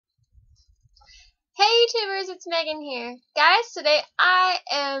YouTubers, it's Megan here. Guys, today I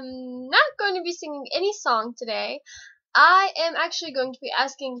am not going to be singing any song today. I am actually going to be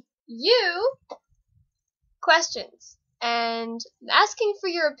asking you questions and asking for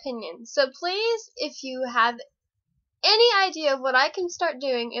your opinion. So please, if you have any idea of what I can start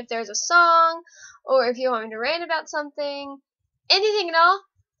doing, if there's a song, or if you want me to rant about something, anything at all,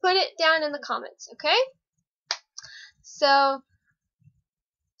 put it down in the comments, okay? So,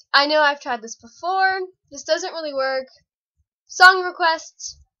 I know I've tried this before. This doesn't really work. Song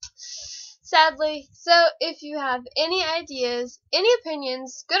requests, sadly. So if you have any ideas, any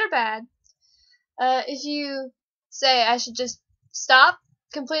opinions, good or bad, if you say I should just stop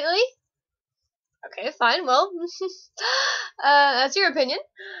completely, okay, fine, well, that's your opinion.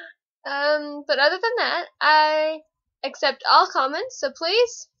 But other than that, I accept all comments, so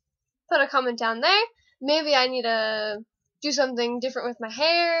please put a comment down there. Maybe I need to do something different with my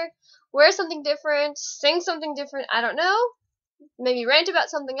hair, wear something different, sing something different, I don't know. Maybe rant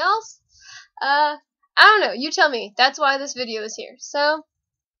about something else. I don't know, you tell me. That's why this video is here. So,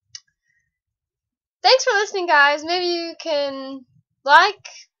 thanks for listening, guys. Maybe you can like,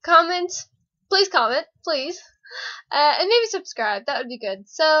 comment, please, and maybe subscribe. That would be good.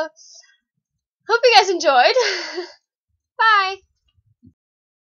 So, hope you guys enjoyed. Bye!